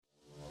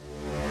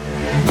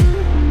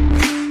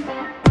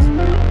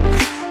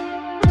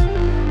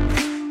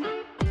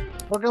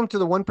Welcome to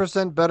the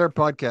 1% Better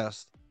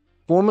podcast,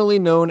 formerly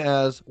known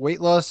as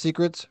Weight Loss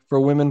Secrets for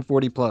Women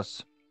 40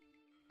 Plus.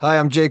 Hi,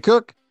 I'm Jay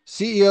Cook,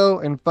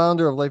 CEO and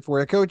founder of Life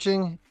Warrior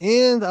Coaching,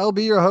 and I'll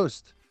be your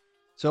host.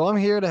 So I'm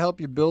here to help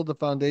you build the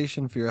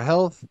foundation for your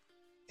health,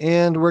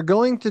 and we're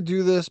going to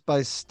do this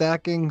by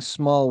stacking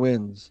small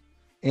wins.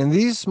 And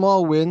these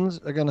small wins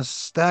are going to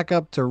stack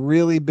up to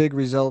really big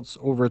results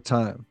over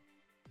time.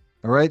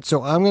 All right,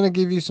 so I'm going to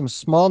give you some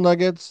small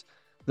nuggets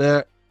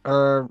that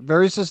are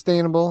very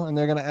sustainable and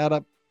they're going to add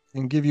up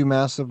and give you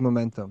massive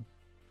momentum.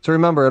 So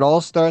remember, it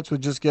all starts with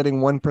just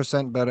getting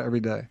 1% better every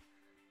day.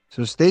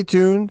 So stay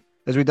tuned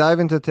as we dive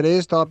into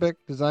today's topic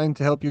designed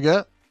to help you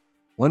get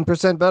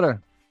 1%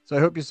 better. So I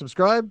hope you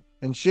subscribe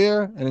and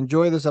share and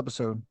enjoy this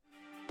episode.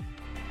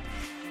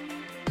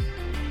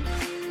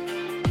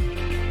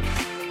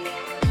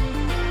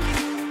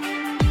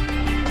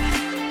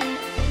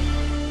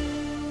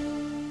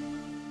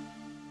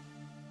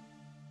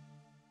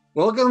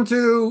 Welcome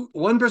to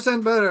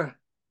 1% Better.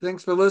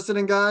 Thanks for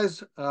listening,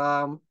 guys.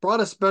 Brought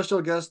a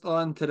special guest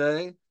on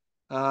today.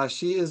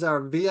 She is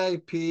our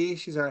VIP.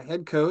 She's our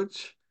head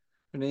coach.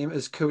 Her name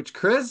is Coach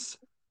Kris,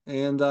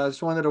 and I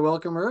just wanted to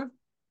welcome her.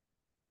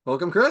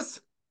 Welcome,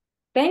 Kris.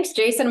 Thanks,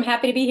 Jason. I'm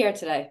happy to be here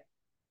today.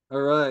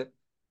 All right.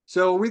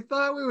 So we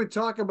thought we would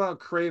talk about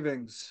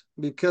cravings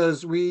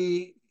because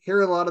we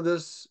hear a lot of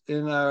this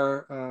in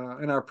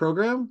our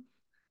program,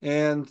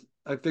 and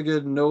I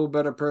figured no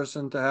better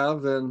person to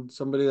have than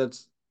somebody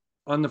that's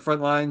on the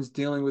front lines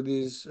dealing with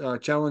these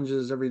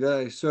challenges every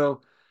day.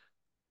 So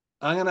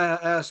I'm gonna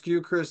ask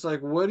you, Kris,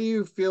 like, what do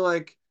you feel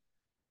like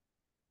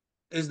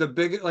is the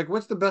big, like,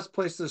 what's the best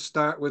place to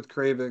start with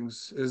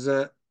cravings? Is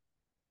it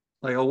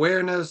like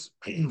awareness?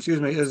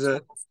 Excuse me. Is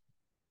it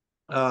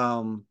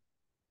um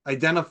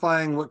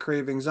identifying what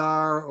cravings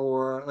are,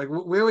 or like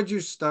where would you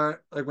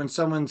start like when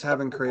someone's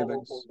having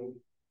cravings?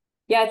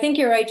 Yeah, I think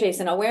you're right,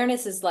 Jason.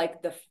 Awareness is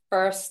like the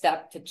first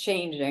step to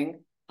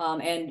changing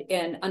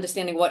and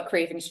understanding what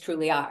cravings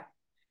truly are,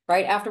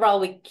 right? After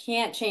all, we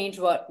can't change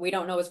what we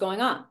don't know is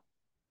going on.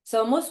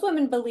 So most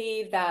women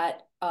believe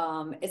that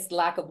it's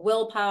lack of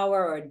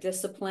willpower or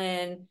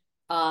discipline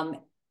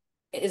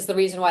is the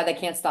reason why they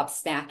can't stop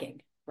snacking,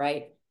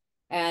 right?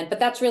 But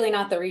that's really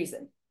not the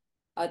reason.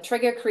 A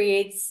trigger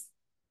creates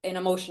an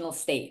emotional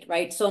state,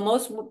 right? So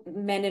most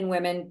men and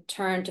women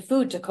turn to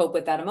food to cope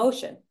with that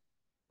emotion.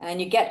 And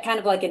you get kind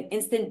of like an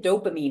instant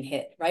dopamine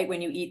hit, right?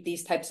 When you eat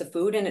these types of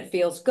food and it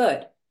feels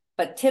good.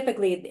 But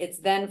typically it's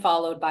then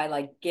followed by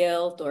like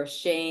guilt or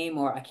shame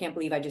or I can't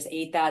believe I just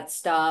ate that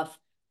stuff.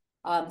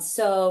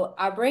 So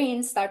our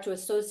brains start to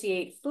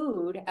associate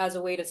food as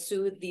a way to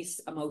soothe these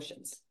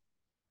emotions.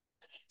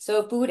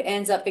 So food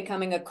ends up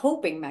becoming a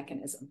coping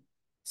mechanism.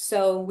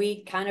 So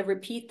we kind of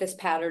repeat this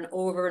pattern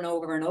over and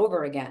over and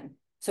over again.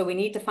 So we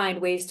need to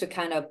find ways to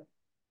kind of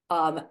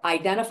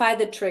identify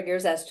the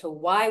triggers as to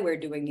why we're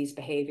doing these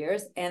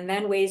behaviors, and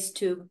then ways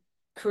to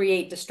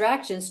create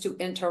distractions to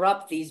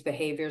interrupt these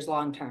behaviors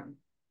long term.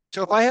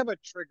 So if I have a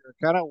trigger,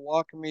 kind of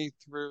walk me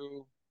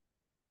through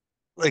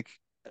like,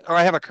 or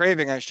I have a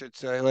craving, I should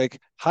say, like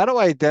how do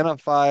I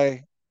identify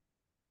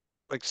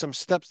like some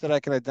steps that I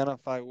can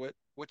identify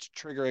what's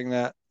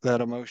triggering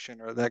that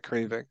emotion or that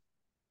craving?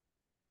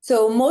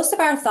 So most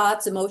of our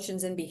thoughts,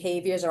 emotions, and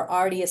behaviors are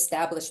already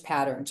established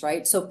patterns,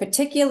 right? So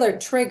particular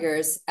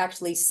triggers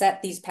actually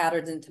set these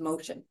patterns into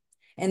motion.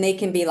 And they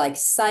can be like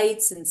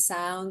sights and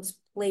sounds,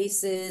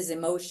 places,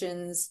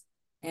 emotions,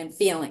 and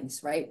feelings,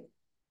 right?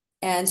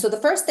 And so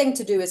the first thing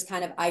to do is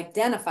kind of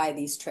identify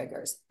these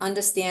triggers,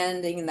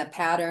 understanding the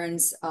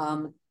patterns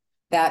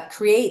that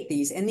create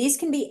these. And these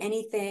can be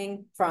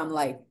anything from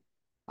like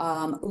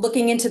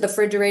looking into the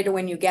refrigerator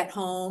when you get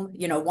home,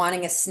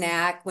 wanting a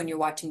snack when you're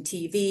watching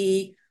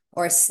TV,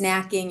 or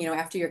snacking,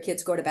 after your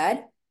kids go to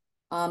bed,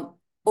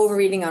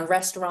 overeating on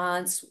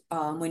restaurants,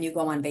 when you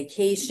go on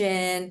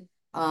vacation,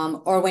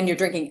 or when you're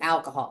drinking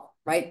alcohol,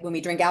 right? When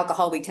we drink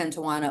alcohol, we tend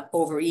to want to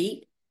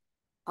overeat.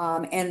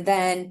 And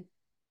then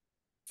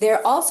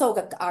there also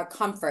are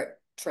comfort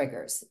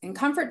triggers. And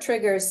comfort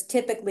triggers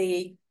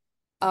typically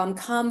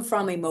come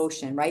from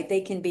emotion, right?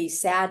 They can be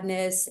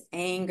sadness,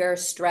 anger,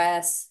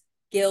 stress,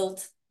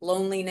 guilt,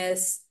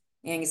 loneliness,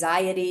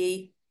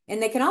 anxiety, and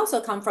they can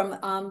also come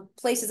from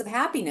places of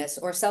happiness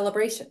or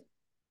celebration.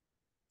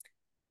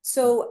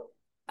 So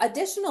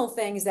additional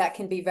things that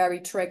can be very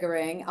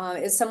triggering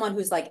is someone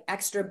who's like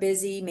extra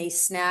busy may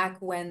snack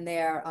when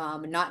they're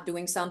not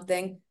doing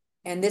something.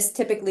 And this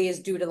typically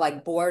is due to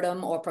like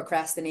boredom or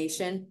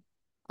procrastination.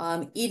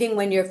 Eating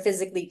when you're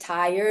physically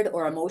tired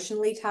or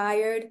emotionally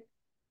tired.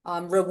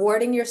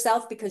 Rewarding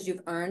yourself because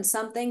you've earned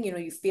something.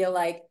 You feel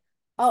like,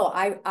 oh,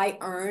 I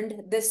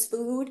earned this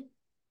food,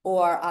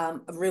 or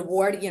I'm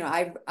rewarding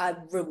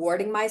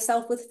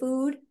myself with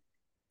food.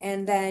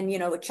 And then,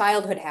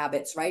 childhood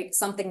habits, right?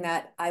 Something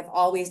that I've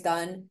always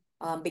done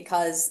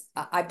because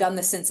I've done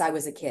this since I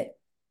was a kid.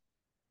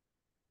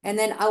 And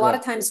then a lot Yeah.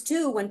 of times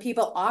too, when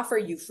people offer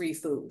you free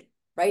food,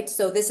 right?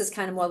 So this is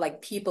kind of more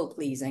like people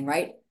pleasing,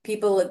 right?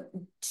 People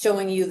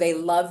showing you they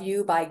love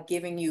you by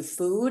giving you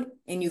food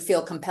and you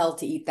feel compelled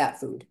to eat that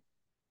food.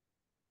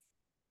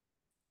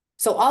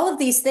 So all of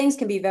these things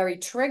can be very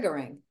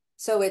triggering.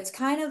 So it's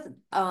kind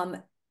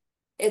of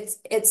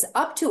it's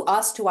up to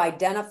us to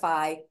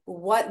identify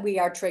what we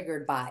are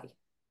triggered by.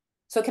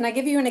 So can I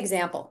give you an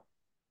example?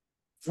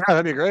 Yeah,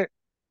 that'd be great.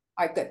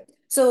 All right, good.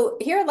 So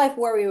here at Life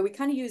Warrior, we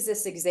kind of use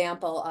this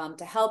example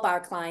to help our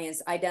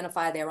clients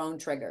identify their own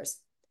triggers.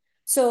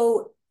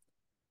 So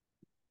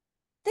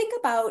think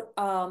about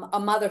a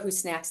mother who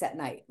snacks at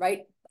night,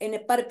 right?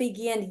 But it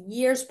began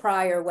years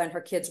prior when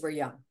her kids were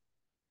young.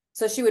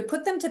 So she would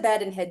put them to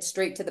bed and head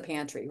straight to the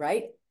pantry,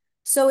 right?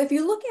 So if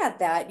you look at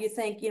that, you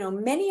think,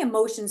 many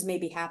emotions may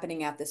be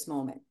happening at this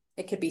moment.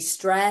 It could be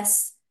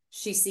stress.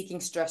 She's seeking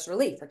stress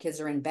relief. Her kids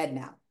are in bed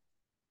now,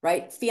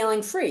 right?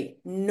 Feeling free.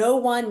 No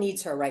one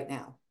needs her right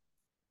now.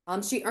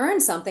 She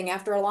earned something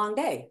after a long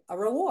day, a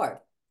reward.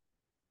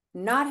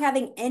 Not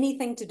having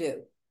anything to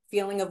do,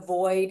 feeling a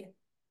void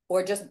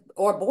or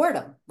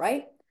boredom,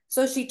 right?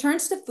 So she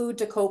turns to food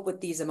to cope with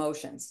these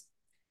emotions.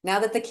 Now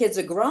that the kids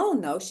are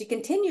grown, though, she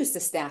continues to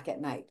snack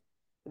at night.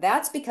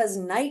 That's because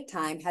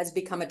nighttime has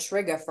become a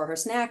trigger for her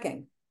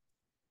snacking.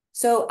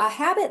 So a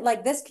habit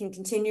like this can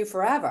continue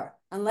forever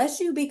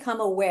unless you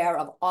become aware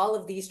of all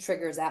of these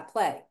triggers at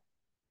play.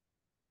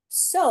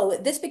 So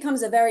this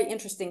becomes a very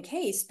interesting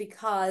case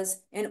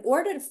because in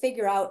order to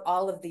figure out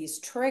all of these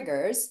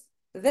triggers,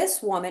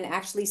 this woman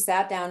actually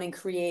sat down and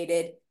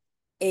created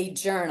a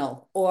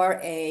journal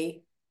or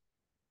a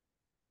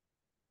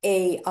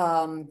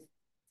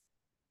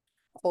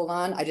hold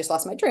on, I just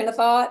lost my train of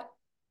thought.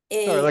 Or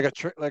A like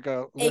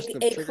a list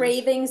of a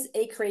triggers.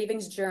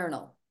 cravings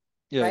journal,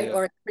 Yeah, right? yeah.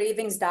 Or a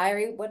cravings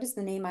diary. What is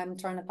the name I'm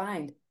trying to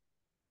find?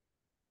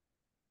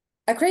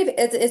 A craving,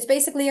 it's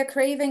basically a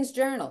cravings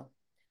journal.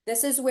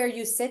 This is where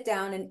you sit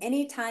down and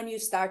anytime you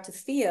start to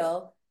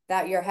feel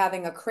that you're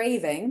having a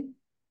craving,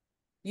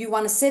 you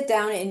want to sit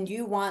down and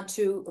you want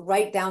to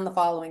write down the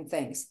following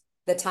things: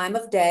 the time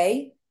of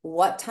day,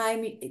 what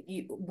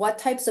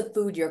types of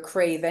food you're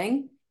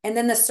craving, and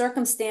then the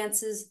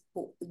circumstances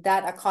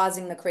that are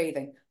causing the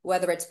craving,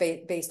 whether it's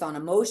based on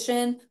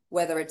emotion,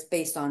 whether it's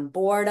based on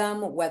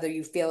boredom, whether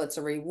you feel it's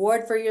a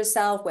reward for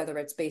yourself, whether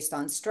it's based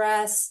on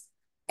stress,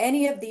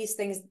 any of these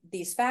things,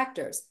 these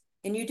factors.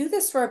 And you do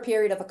this for a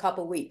period of a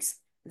couple weeks.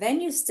 Then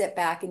you sit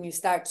back and you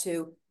start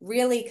to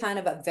really kind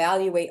of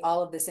evaluate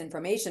all of this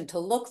information to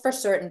look for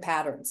certain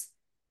patterns.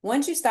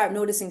 Once you start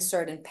noticing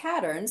certain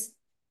patterns,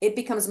 it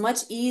becomes much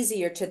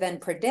easier to then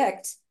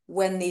predict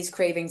when these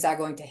cravings are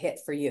going to hit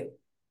for you.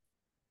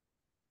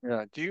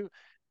 Yeah. Do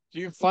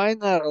you find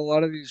that a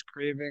lot of these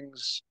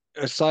cravings,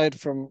 aside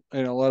from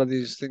a lot of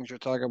these things you're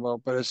talking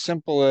about, but as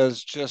simple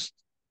as just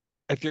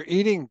if you're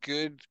eating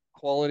good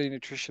quality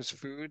nutritious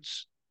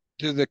foods,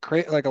 do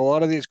like a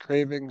lot of these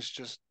cravings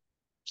just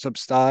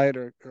subside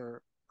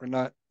or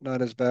not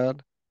as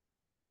bad?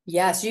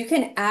 Yes, you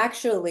can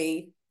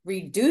actually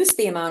reduce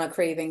the amount of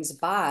cravings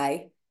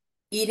by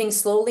eating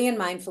slowly and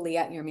mindfully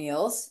at your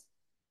meals,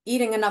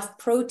 eating enough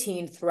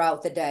protein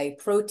throughout the day.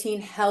 Protein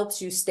helps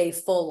you stay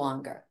full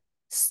longer.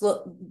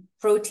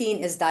 Protein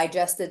is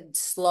digested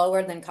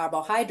slower than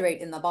carbohydrate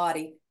in the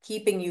body,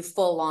 keeping you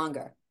full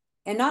longer.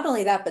 And not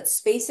only that, but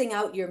spacing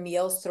out your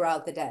meals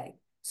throughout the day.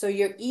 So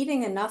you're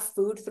eating enough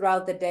food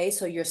throughout the day,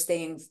 so you're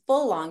staying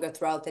full longer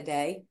throughout the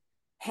day,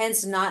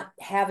 hence not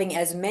having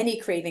as many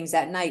cravings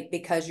at night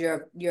because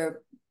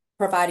you're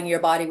providing your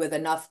body with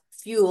enough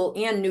fuel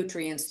and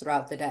nutrients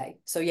throughout the day.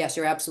 So yes,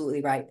 you're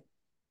absolutely right.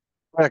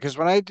 Yeah, because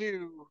when I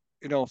do,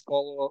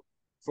 follow up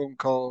phone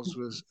calls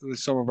with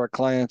some of our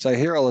clients, I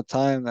hear all the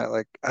time that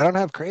like I don't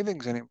have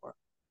cravings anymore.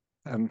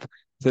 And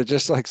they're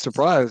just like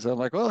surprised. I'm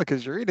like, well,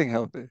 because you're eating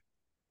healthy.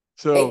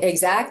 So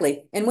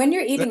Exactly. And when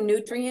you're that, eating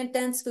nutrient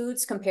dense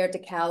foods compared to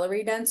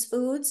calorie dense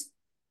foods,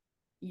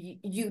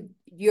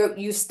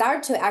 you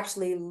start to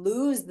actually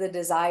lose the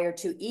desire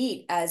to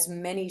eat as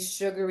many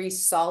sugary,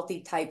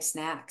 salty type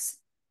snacks.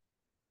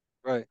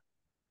 right.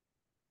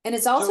 And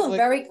it's So also like,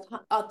 very,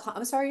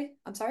 I'm sorry.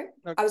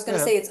 no, I was go going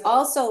to ahead. say it's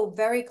also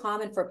very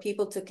common for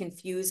people to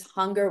confuse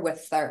hunger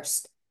with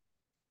thirst.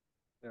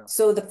 Yeah.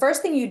 So the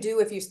first thing you do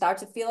if you start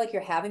to feel like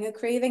you're having a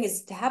craving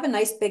is to have a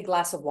nice big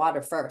glass of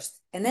water first,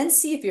 and then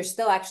see if you're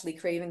still actually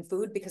craving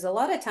food, because a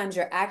lot of times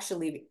you're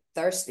actually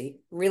thirsty,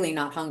 really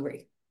not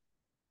hungry.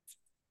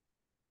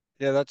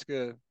 Yeah, that's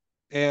good.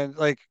 And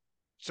like,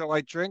 so I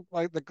drink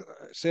like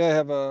say I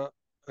have a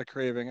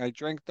craving. I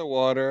drink the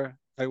water.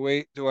 I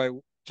wait. Do I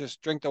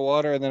just drink the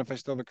water and then if I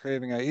still have a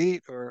craving, I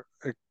eat, or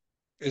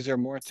is there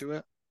more to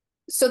it?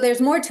 So there's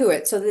more to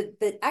it. So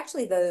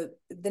actually the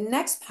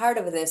next part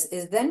of this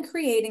is then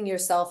creating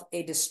yourself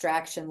a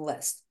distraction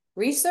list.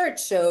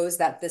 Research shows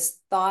that this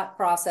thought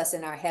process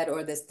in our head,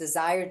 or this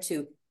desire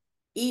to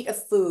eat a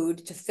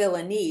food to fill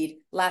a need,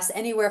 lasts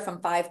anywhere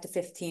from 5 to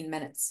 15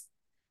 minutes.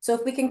 So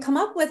if we can come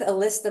up with a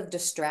list of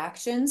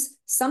distractions,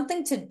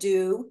 something to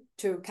do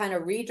to kind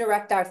of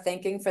redirect our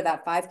thinking for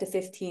that 5 to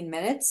 15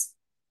 minutes,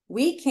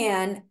 we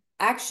can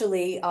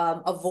actually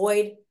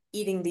avoid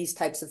eating these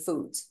types of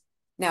foods.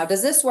 Now,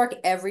 does this work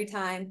every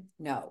time?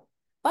 No.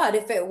 But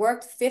if it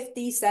worked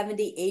 50,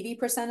 70,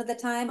 80% of the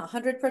time,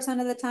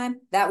 100% of the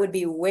time, that would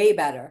be way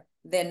better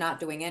they're not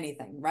doing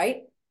anything,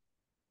 right?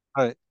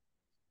 All right.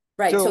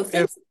 Right. So So if,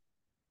 things,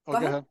 oh, go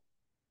go ahead. ahead.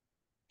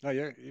 No,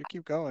 you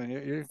keep going.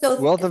 You're So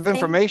wealth of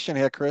information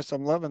here, Kris.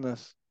 I'm loving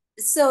this.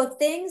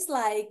 things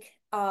like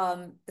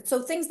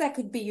things that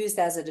could be used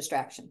as a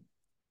distraction.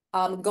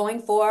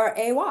 Going for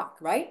a walk,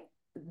 right?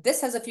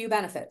 This has a few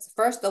benefits.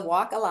 First, the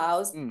walk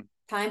allows Mm.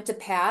 time to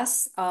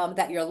pass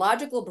that your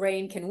logical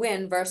brain can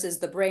win versus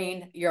the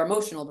brain, your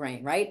emotional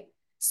brain, right?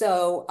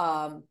 So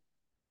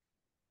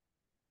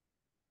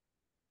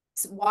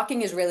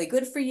walking is really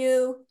good for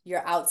you.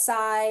 You're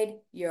outside.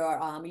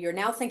 You're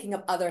now thinking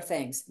of other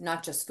things,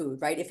 not just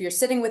food, right? If you're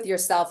sitting with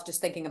yourself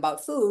just thinking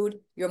about food,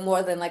 you're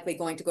more than likely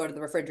going to go to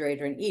the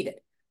refrigerator and eat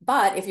it.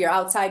 But if you're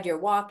outside, you're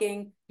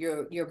walking,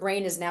 your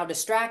brain is now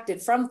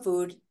distracted from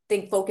food,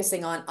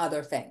 focusing on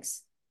other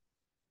things.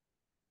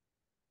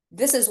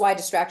 This is why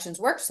distractions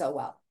work so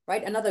well,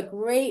 right? Another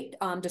great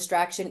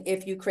distraction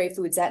if you crave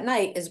foods at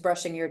night is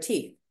brushing your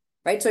teeth,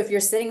 right? So if you're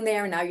sitting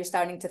there and now you're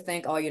starting to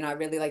think, oh, I'd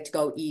really like to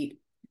go eat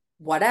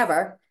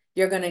whatever,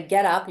 you're going to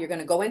get up, you're going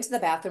to go into the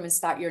bathroom and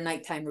start your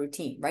nighttime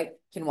routine, right?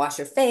 You can wash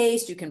your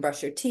face, you can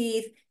brush your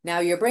teeth. Now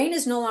your brain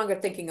is no longer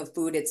thinking of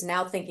food, it's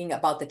now thinking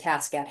about the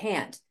task at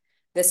hand.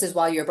 This is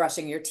while you're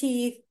brushing your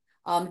teeth.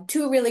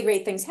 Two really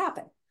great things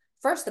happen.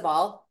 First of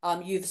all,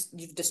 you've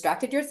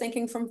distracted your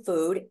thinking from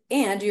food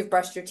and you've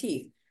brushed your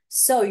teeth.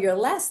 So you're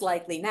less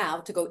likely now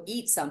to go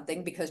eat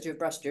something because you've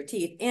brushed your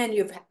teeth and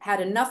you've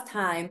had enough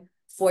time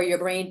for your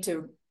brain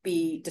to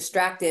be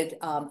distracted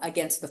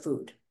against the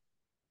food.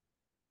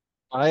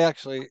 I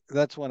actually,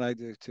 that's one I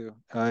do too.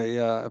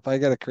 If I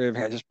get a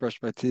craving, I just brush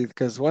my teeth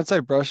because once I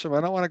brush them, I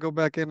don't want to go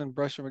back in and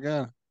brush them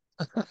again.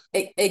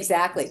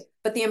 Exactly. It's,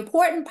 But the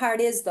important part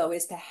is, though,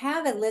 is to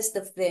have a list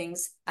of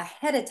things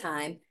ahead of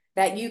time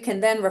that you can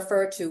then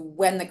refer to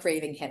when the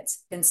craving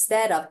hits,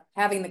 instead of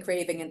having the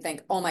craving and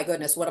think, oh my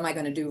goodness, what am I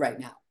going to do right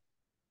now?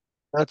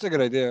 that's a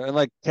good idea. And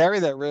like carry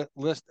that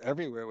list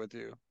everywhere with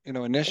you,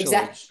 initially.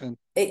 Exactly. And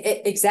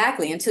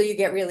Exactly. Until you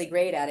get really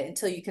great at it,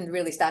 until you can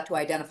really start to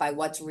identify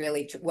what's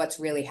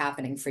really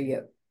happening for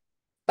you.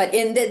 But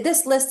in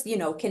this list,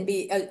 can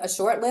be a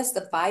short list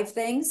of 5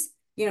 things,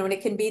 and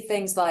it can be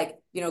things like,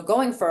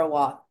 going for a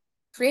walk,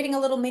 creating a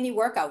little mini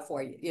workout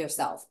for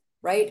yourself,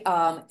 right?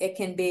 It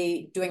can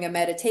be doing a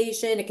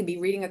meditation. It can be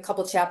reading a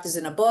couple chapters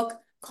in a book,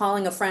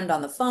 calling a friend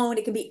on the phone.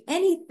 It can be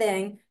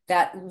anything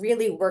that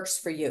really works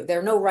for you. There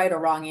are no right or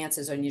wrong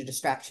answers on your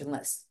distraction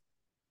list.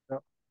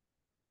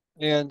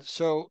 and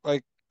so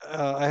like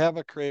I have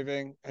a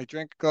craving. I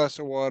drink a glass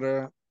of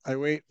water. I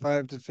wait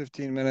 5 to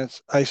 15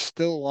 minutes. I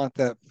still want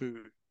that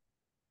food.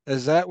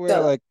 Is that where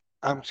So like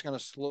I'm just gonna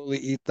slowly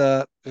eat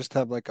that, just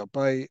have like a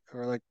bite,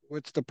 or like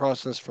what's the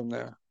process from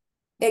there?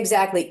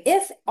 exactly.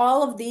 If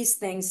all of these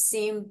things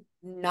seem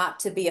not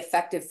to be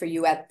effective for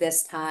you at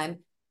this time,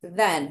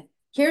 then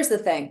here's the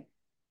thing.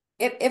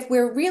 If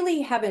we're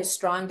really having a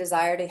strong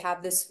desire to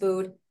have this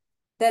food,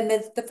 then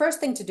the first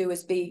thing to do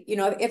is be,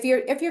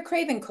 if you're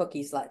craving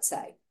cookies, let's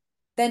say,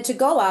 then to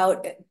go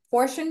out,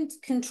 portion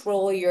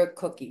control your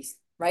cookies,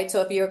 right?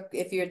 So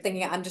if you're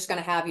thinking I'm just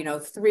going to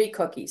have, 3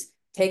 cookies,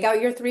 take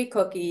out your 3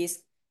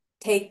 cookies,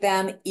 take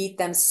them, eat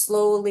them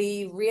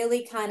slowly,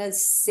 really kind of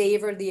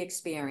savor the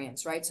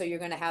experience, right? So you're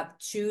going to have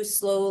chew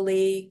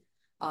slowly,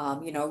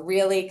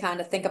 really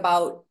kind of think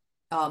about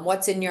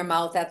what's in your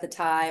mouth at the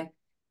time,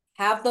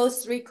 have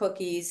those 3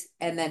 cookies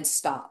and then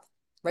stop,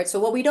 right? So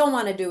what we don't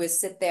want to do is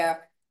sit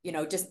there,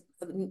 just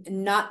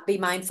not be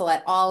mindful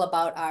at all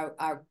about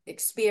our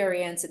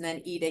experience and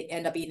then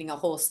end up eating a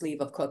whole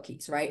sleeve of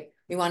cookies, right?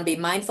 We want to be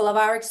mindful of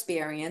our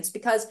experience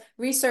because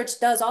research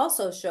does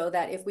also show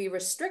that if we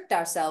restrict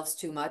ourselves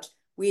too much,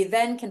 we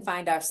then can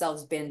find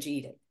ourselves binge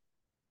eating.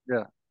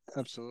 Yeah,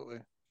 absolutely.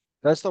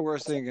 That's the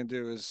worst thing you can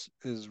do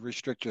is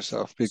restrict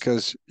yourself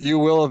because you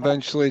will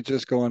eventually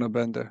just go on a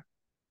bender.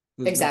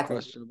 There's no Exactly.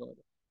 question about it.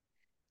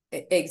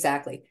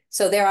 Exactly.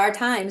 So there are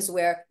times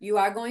where you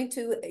are going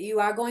to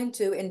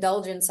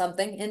indulge in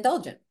something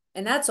indulgent,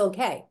 and that's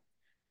okay.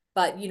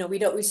 But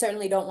we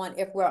certainly don't want,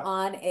 if we're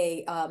on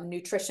a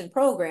nutrition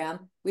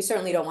program, we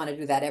certainly don't want to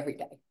do that every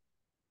day.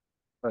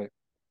 Right.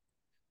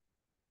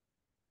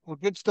 Well,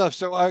 good stuff.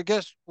 So I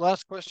guess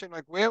last question,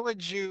 like where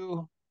would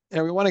you,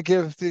 and we want to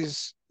give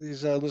these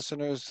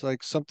listeners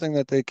like something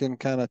that they can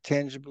kind of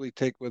tangibly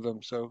take with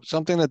them. So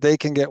something that they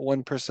can get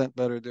 1%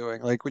 better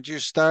doing. Like would you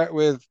start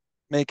with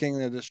making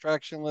the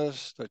distraction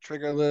list, the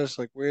trigger list?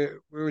 Like where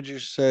would you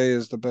say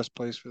is the best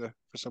place for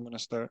someone to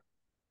start?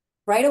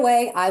 Right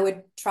away, I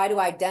would try to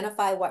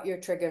identify what your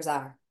triggers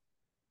are,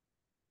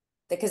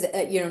 because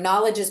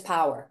knowledge is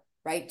power,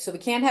 right? So we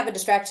can't have a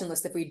distraction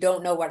list if we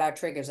don't know what our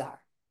triggers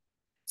are.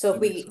 So if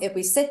That makes we sense. if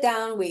we sit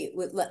down, we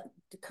would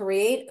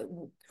create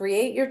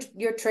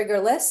your trigger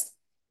list,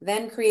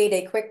 then create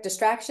a quick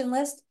distraction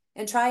list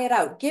and try it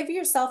out. Give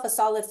yourself a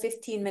solid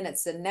 15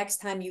 minutes the next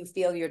time you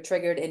feel you're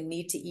triggered and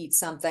need to eat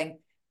something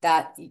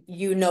that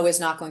is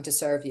not going to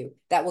serve you,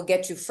 that will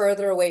get you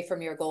further away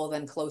from your goal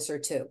than closer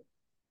to.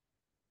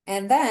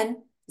 And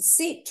then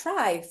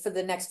try for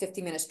the next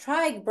 50 minutes,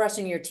 try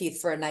brushing your teeth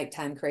for a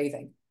nighttime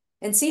craving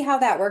and see how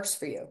that works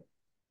for you.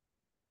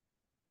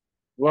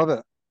 Love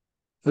it.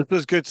 This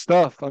is good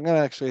stuff. I'm gonna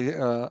actually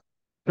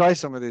try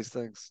some of these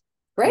things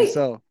Great.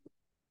 myself.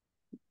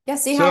 Yeah,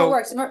 see how it So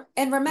works.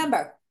 And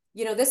remember,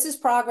 this is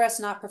progress,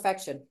 not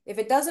perfection. If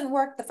it doesn't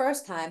work the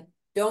first time,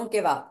 don't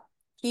give up.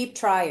 Keep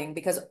trying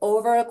because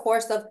over a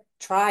course of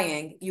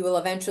trying, you will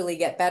eventually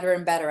get better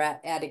and better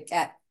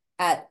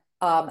at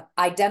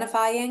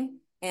identifying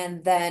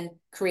and then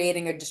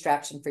creating a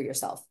distraction for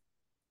yourself.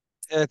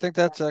 yeah, I think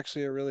that's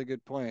actually a really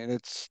good point.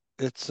 It's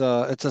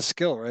a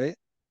skill, right?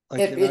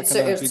 Like It, you're not it,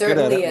 gonna it be good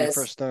at it certainly when you first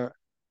is, start.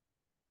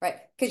 right?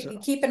 So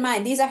Keep in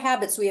mind, these are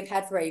habits we have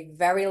had for a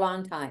very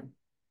long time.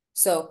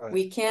 So right.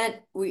 we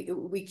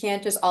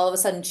can't just all of a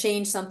sudden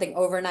change something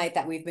overnight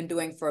that we've been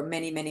doing for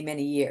many, many,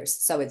 many years.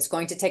 So it's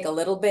going to take a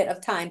little bit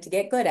of time to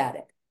get good at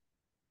it.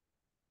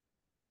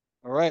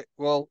 All right.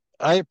 Well,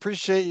 I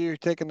appreciate you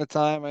taking the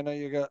time. I know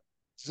you got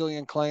a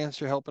zillion clients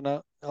you're helping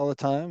out all the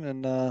time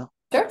and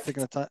Sure.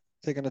 taking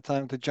the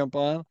time to jump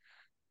on.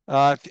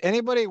 If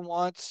anybody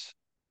wants,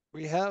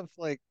 we have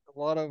like a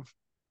lot of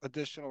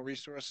additional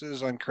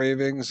resources on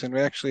cravings, and we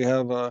actually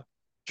have a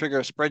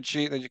trigger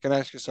spreadsheet that you can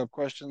ask yourself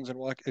questions and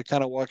it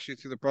kind of walks you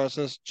through the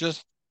process.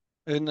 Just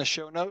in the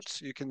show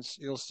notes,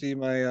 you'll see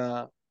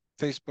my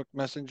Facebook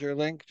Messenger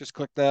link. Just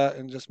click that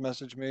and just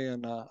message me,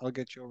 and I'll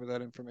get you over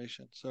that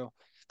information. So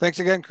thanks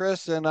again,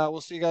 Kris, and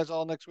we'll see you guys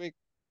all next week.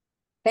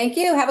 Thank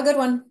you. Have a good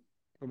one.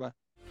 Bye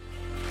bye.